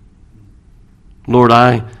answer? Lord,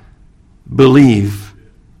 I believe.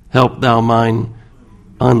 Help thou mine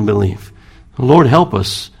unbelief. Lord, help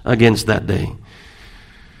us against that day.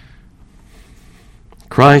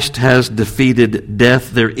 Christ has defeated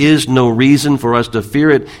death. There is no reason for us to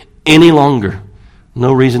fear it any longer.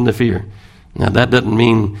 No reason to fear. Now, that doesn't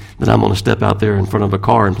mean that I'm going to step out there in front of a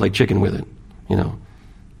car and play chicken with it. You know,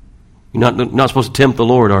 you're not supposed to tempt the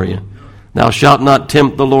Lord, are you? Thou shalt not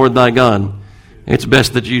tempt the Lord thy God. It's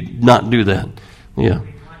best that you not do that. Yeah.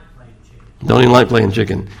 Don't even like playing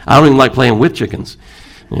chicken. I don't even like playing with chickens.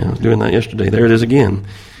 Yeah, I was doing that yesterday. There it is again.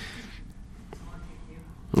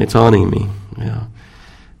 It's haunting me. Yeah.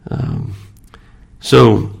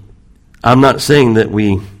 So I'm not saying that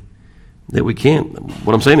we can't.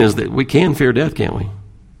 What I'm saying is that we can fear death, can't we?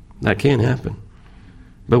 That can happen.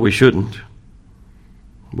 But we shouldn't.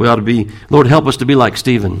 We ought to be, Lord, help us to be like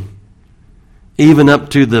Stephen. Even up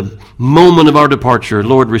to the moment of our departure,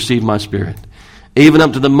 Lord, receive my spirit. Even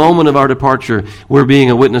up to the moment of our departure, we're being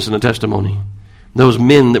a witness and a testimony. Those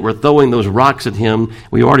men that were throwing those rocks at him,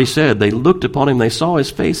 we already said, they looked upon him, they saw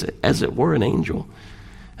his face as it were an angel.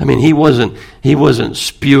 I mean, he wasn't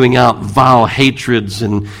spewing out vile hatreds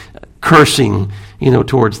and cursing,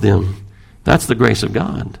 towards them. That's the grace of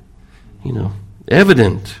God,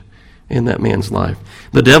 evident in that man's life.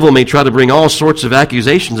 The devil may try to bring all sorts of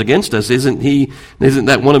accusations against us. Isn't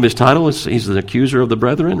that one of his titles? He's the accuser of the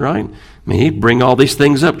brethren, right? I mean, he'd bring all these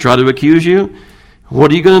things up, try to accuse you.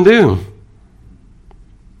 What are you going to do?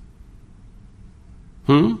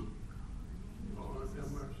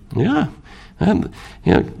 Yeah. And,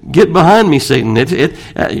 get behind me, Satan.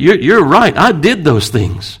 You're right. I did those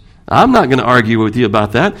things. I'm not going to argue with you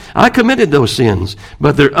about that. I committed those sins,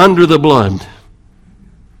 but they're under the blood.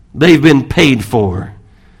 They've been paid for.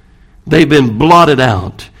 They've been blotted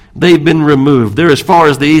out. They've been removed. They're as far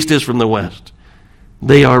as the east is from the west.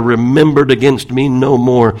 They are remembered against me no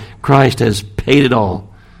more. Christ has paid it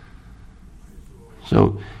all.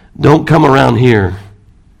 So don't come around here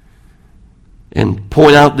and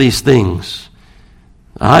point out these things.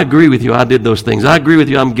 I agree with you, I did those things. I agree with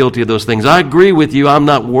you, I'm guilty of those things. I agree with you, I'm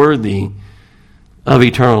not worthy of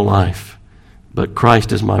eternal life. But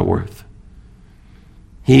Christ is my worth.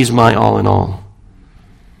 He's my all in all.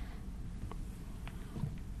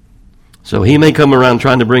 So he may come around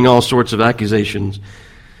trying to bring all sorts of accusations,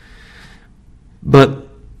 but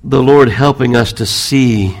the Lord helping us to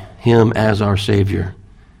see him as our Savior.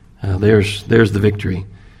 There's the victory.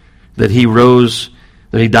 That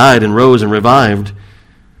he died and rose and revived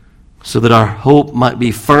so that our hope might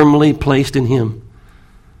be firmly placed in him.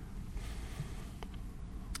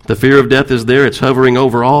 The fear of death is there. It's hovering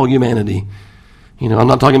over all humanity. I'm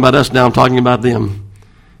not talking about us now. I'm talking about them.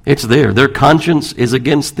 It's there. Their conscience is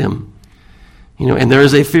against them. And there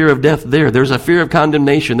is a fear of death there. There's a fear of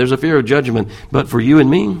condemnation. There's a fear of judgment. But for you and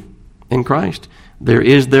me in Christ, there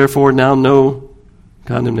is therefore now no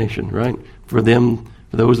condemnation, right? For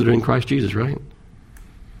those that are in Christ Jesus, right?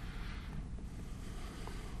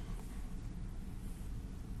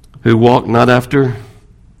 Who walk not after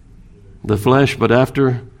the flesh, but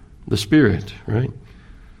after the Spirit, right?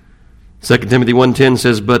 2 Timothy 1:10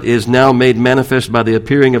 says, but is now made manifest by the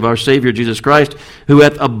appearing of our Savior Jesus Christ, who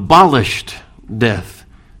hath abolished death.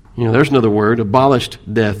 There's another word, abolished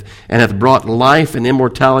death, and hath brought life and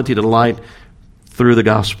immortality to light through the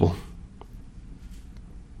gospel.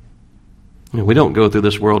 We don't go through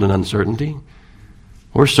this world in uncertainty.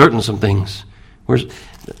 We're certain of some things.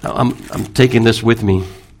 I'm taking this with me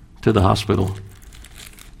to the hospital.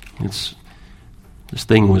 This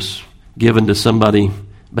thing was given to somebody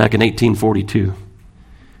back in 1842.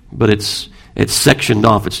 But it's sectioned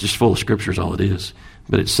off. It's just full of scriptures, all it is.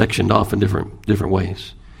 But it's sectioned off in different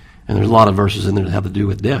ways. And there's a lot of verses in there that have to do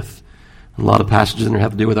with death. A lot of passages in there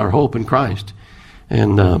have to do with our hope in Christ.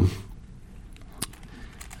 And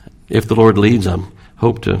if the Lord leads, I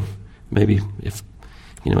hope to maybe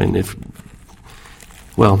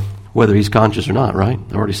whether he's conscious or not, right?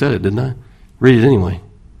 I already said it, didn't I? Read it anyway.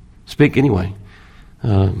 Speak anyway.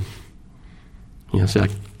 See,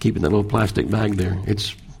 keeping that little plastic bag there.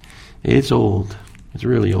 It's old. It's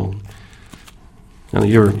really old. Now,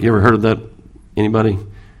 you ever heard of that? Anybody?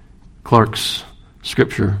 Clark's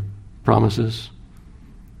Scripture Promises.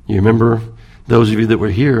 You remember, those of you that were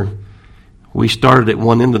here, we started at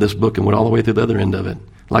one end of this book and went all the way through the other end of it.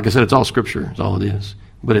 Like I said, it's all Scripture. It's all it is.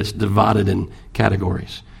 But it's divided in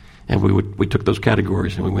categories. And we took those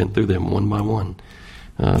categories and we went through them one by one,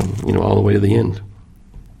 all the way to the end.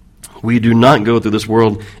 We do not go through this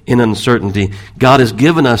world in uncertainty. God has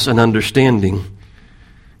given us an understanding.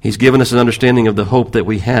 He's given us an understanding of the hope that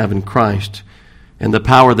we have in Christ and the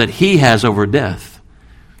power that He has over death.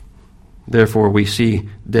 Therefore, we see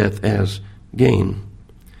death as gain.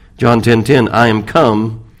 John 10:10, I am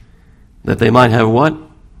come that they might have what?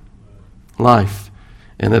 Life.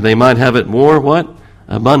 And that they might have it more what?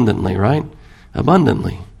 Abundantly, right?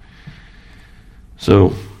 Abundantly.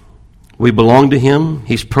 So, we belong to Him.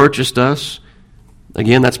 He's purchased us.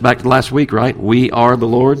 Again, that's back to last week, right? We are the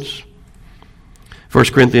Lord's.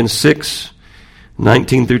 1 Corinthians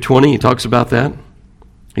 6:19 through 20, he talks about that.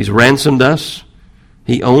 He's ransomed us.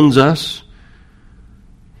 He owns us.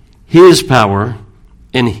 His power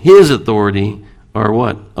and His authority are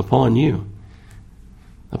what? Upon you.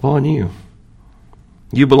 Upon you.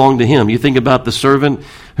 You belong to Him. You think about the servant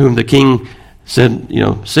whom the king said,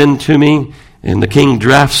 send to me, and the king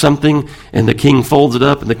drafts something, and the king folds it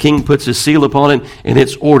up, and the king puts his seal upon it, and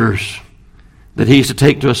it's orders that he's to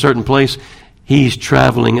take to a certain place. He's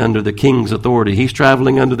traveling under the king's authority. He's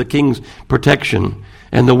traveling under the king's protection.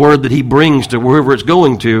 And the word that he brings to wherever it's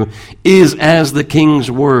going to is as the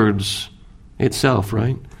king's words itself,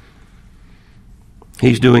 right?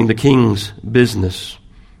 He's doing the king's business.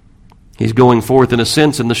 He's going forth, in a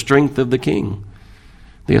sense, in the strength of the king,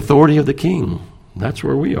 the authority of the king. That's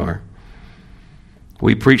where we are.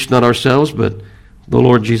 We preach not ourselves, but the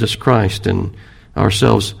Lord Jesus Christ, and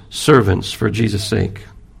ourselves servants for Jesus' sake.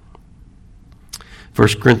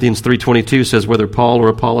 1 Corinthians 3:22 says, whether Paul or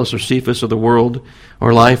Apollos or Cephas or the world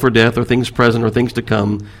or life or death or things present or things to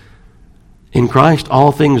come, in Christ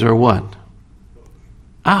all things are what?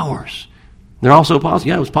 Ours. They're also possible.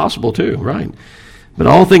 Yeah, it was possible too, right? But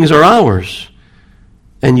all things are ours.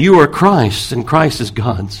 And you are Christ's, and Christ is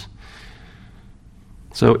God's.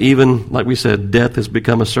 So even, like we said, death has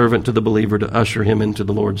become a servant to the believer to usher him into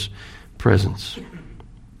the Lord's presence.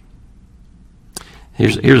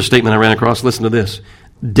 Here's a statement I ran across. Listen to this.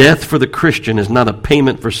 Death for the Christian is not a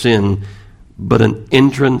payment for sin, but an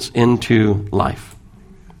entrance into life.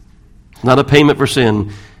 It's not a payment for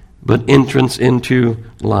sin, but entrance into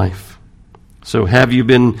life. So have you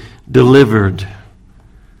been delivered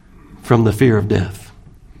from the fear of death?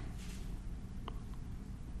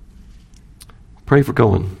 Pray for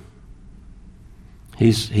Cohen.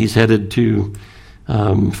 He's headed to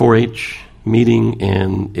 4-H meeting,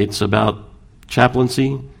 and it's about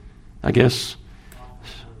chaplaincy, I guess.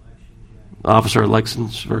 Officer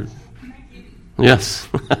elections. Yes.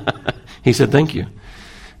 He said, thank you.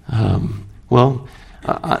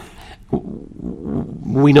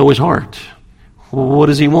 We know his heart. What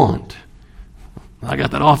does he want? I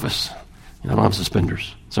got that office. I don't have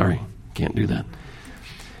suspenders. Sorry, can't do that.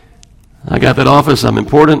 I got that office. I'm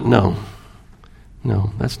important. No,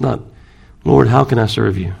 that's not. Lord, how can I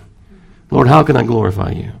serve you? Lord, how can I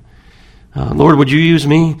glorify you? Lord, would you use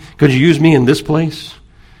me? Could you use me in this place?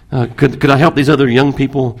 Could I help these other young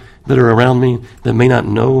people that are around me that may not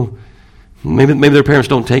know? Maybe their parents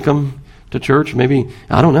don't take them to church. Maybe,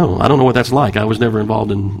 I don't know. I don't know what that's like. I was never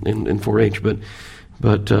involved in 4-H,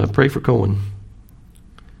 but pray for Cohen.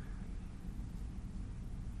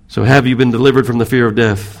 So have you been delivered from the fear of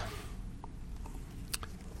death?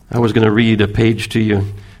 I was going to read a page to you.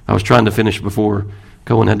 I was trying to finish before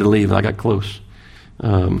Cohen had to leave. I got close.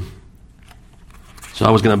 So I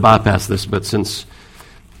was going to bypass this, but since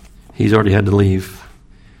he's already had to leave,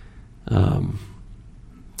 I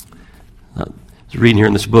was reading here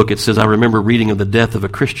in this book. It says, I remember reading of the death of a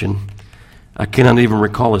Christian. I cannot even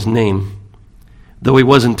recall his name. Though he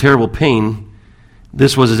was in terrible pain,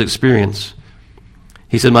 this was his experience.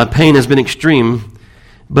 He said, my pain has been extreme,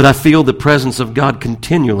 but I feel the presence of God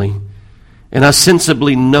continually, and I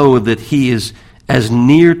sensibly know that He is as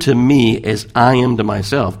near to me as I am to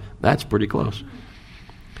myself. That's pretty close.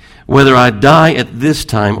 Whether I die at this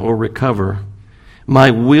time or recover,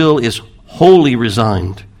 my will is wholly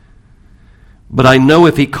resigned. But I know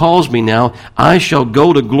if He calls me now, I shall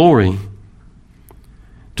go to glory.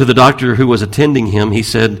 To the doctor who was attending him, he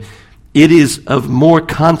said, it is of more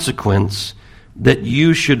consequence that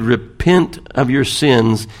you should repent of your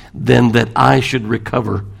sins than that I should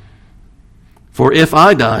recover. For if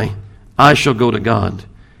I die, I shall go to God.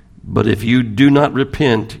 But if you do not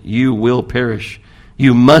repent, you will perish.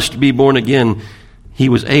 You must be born again. He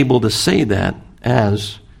was able to say that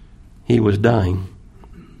as he was dying.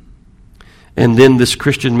 And then this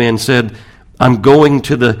Christian man said, I'm going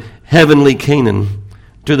to the heavenly Canaan,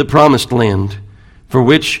 to the promised land, for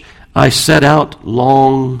which I set out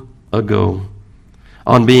long ago.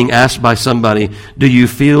 On being asked by somebody, do you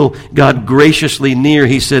feel God graciously near?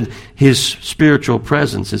 He said, his spiritual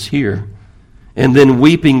presence is here. And then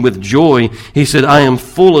weeping with joy, he said, I am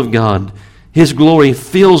full of God. His glory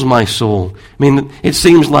fills my soul. I mean, it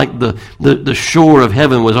seems like the shore of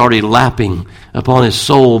heaven was already lapping upon his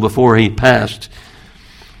soul before he passed.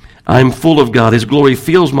 I am full of God. His glory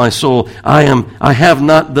fills my soul. I have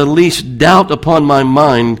not the least doubt upon my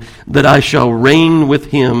mind that I shall reign with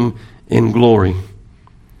him in glory.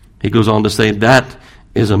 He goes on to say, that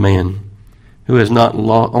is a man who has not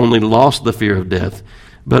only lost the fear of death,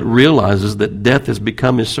 but realizes that death has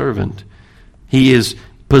become his servant. He is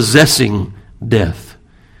possessing death.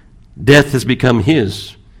 Death has become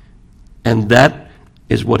his. And that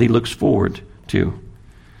is what he looks forward to.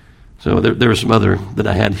 So there are some other that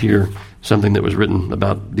I had here, something that was written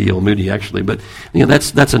about D.L. Moody actually, but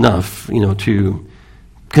that's enough, to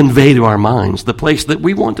convey to our minds the place that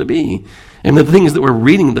we want to be. And the things that we're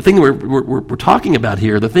reading, the thing that we're talking about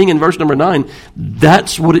here, the thing in verse number 9,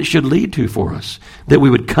 that's what it should lead to for us. That we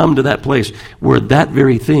would come to that place where that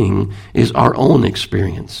very thing is our own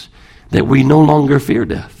experience. That we no longer fear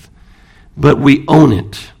death, but we own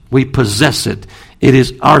it. We possess it. It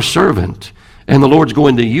is our servant. And the Lord's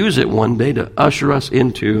going to use it one day to usher us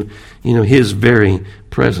into, his very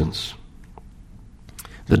presence.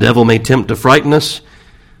 The devil may tempt to frighten us,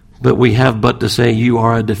 but we have but to say, you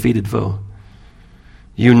are a defeated foe.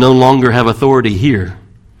 You no longer have authority here.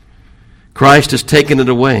 Christ has taken it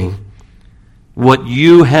away. What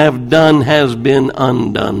you have done has been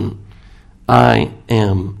undone. I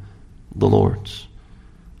am the Lord's.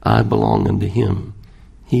 I belong unto him.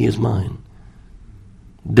 He is mine.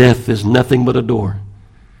 Death is nothing but a door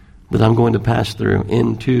that I'm going to pass through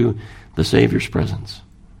into the Savior's presence.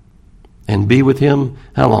 And be with him,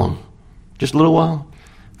 how long? Just a little while?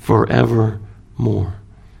 Forevermore.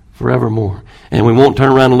 Forevermore. And we won't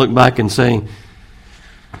turn around and look back and say,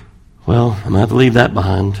 well, I'm going to have to leave that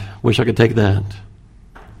behind. Wish I could take that.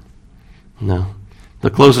 No.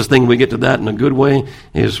 The closest thing we get to that in a good way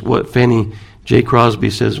is what Fanny J.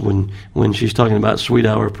 Crosby says when she's talking about sweet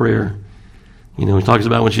hour prayer. He talks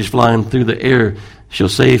about when she's flying through the air, she'll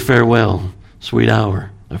say farewell, sweet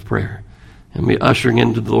hour of prayer, and be ushering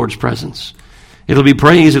into the Lord's presence. It'll be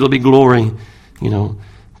praise, it'll be glory,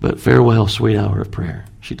 but farewell, sweet hour of prayer.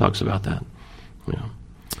 She talks about that.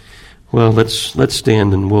 Well, let's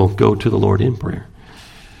stand and we'll go to the Lord in prayer.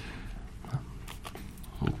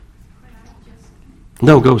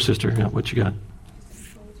 No, go, sister. Yeah, what you got?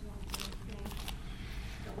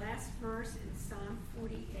 The last verse in Psalm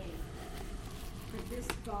 48. For this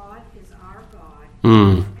God is our God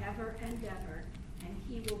forever and ever, and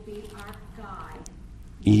he will be our guide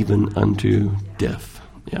even unto death.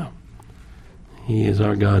 Yeah. He is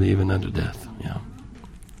our God even unto death. Yeah.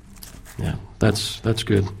 Yeah, that's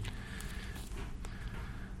good.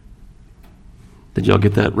 Did y'all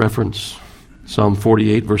get that reference? Psalm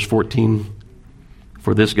 48, verse 14.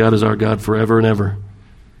 For this God is our God forever and ever.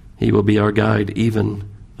 He will be our guide even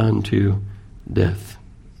unto death.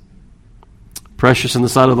 Precious in the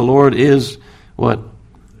sight of the Lord is what?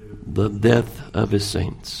 The death of his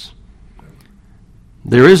saints.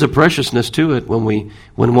 There is a preciousness to it when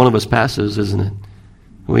one of us passes, isn't it?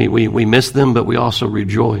 We miss them, but we also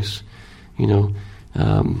rejoice.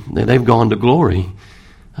 They've gone to glory.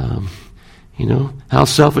 How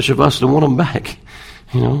selfish of us to want them back.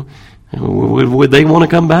 Would they want to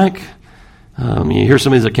come back? You hear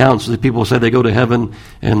some of these accounts that people say they go to heaven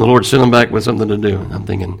and the Lord sent them back with something to do. And I'm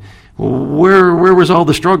thinking, where was all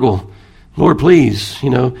the struggle? Lord, please,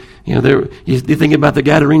 you think about the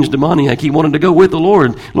Gadarenes demoniac. He wanted to go with the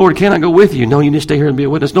Lord. Lord, can I go with you? No, you need to stay here and be a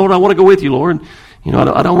witness. No, I want to go with you, Lord.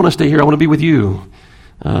 I don't want to stay here. I want to be with you.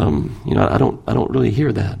 I don't really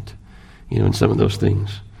hear that, in some of those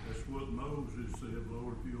things. That's what Moses said,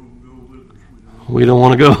 Lord, if you don't go with us, we don't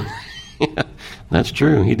want to go. That's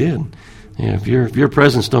true. He did. Yeah, if your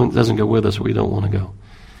presence doesn't go with us, we don't want to go.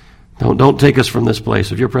 Don't take us from this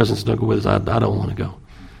place. If your presence doesn't go with us, I don't want to go.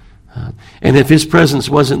 And if his presence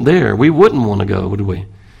wasn't there, we wouldn't want to go, would we?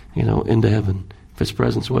 Into heaven. If his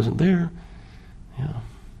presence wasn't there, yeah.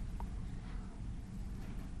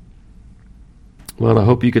 Well, I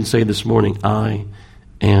hope you can say this morning, I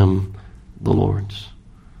am the Lord's.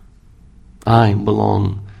 I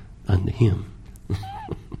belong unto him.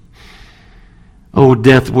 O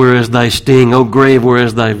death, where is thy sting? O grave, where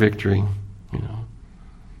is thy victory? You know.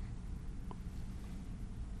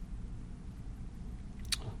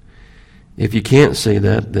 If you can't say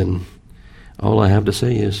that, then all I have to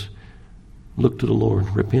say is look to the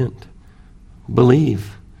Lord, repent,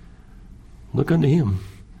 believe, look unto Him.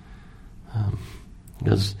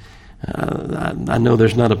 Because I know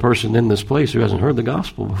there's not a person in this place who hasn't heard the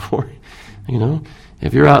gospel before. You know,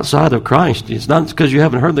 if you're outside of Christ, it's not because you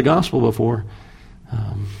haven't heard the gospel before.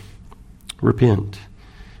 Repent.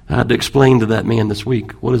 I had to explain to that man this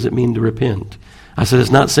week, what does it mean to repent? I said, it's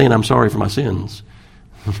not saying I'm sorry for my sins.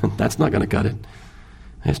 That's not going to cut it.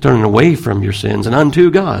 It's turning away from your sins and unto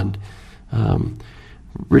God.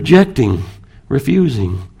 Rejecting,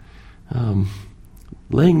 refusing,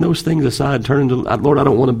 laying those things aside, turning to, Lord, I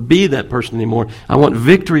don't want to be that person anymore. I want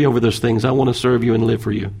victory over those things. I want to serve you and live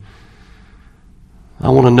for you. I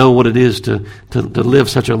want to know what it is to live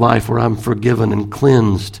such a life where I'm forgiven and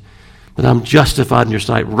cleansed, that I'm justified in your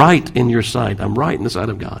sight, right in your sight. I'm right in the sight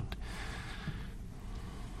of God.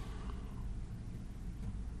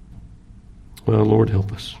 Well, Lord,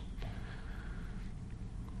 help us.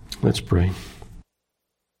 Let's pray.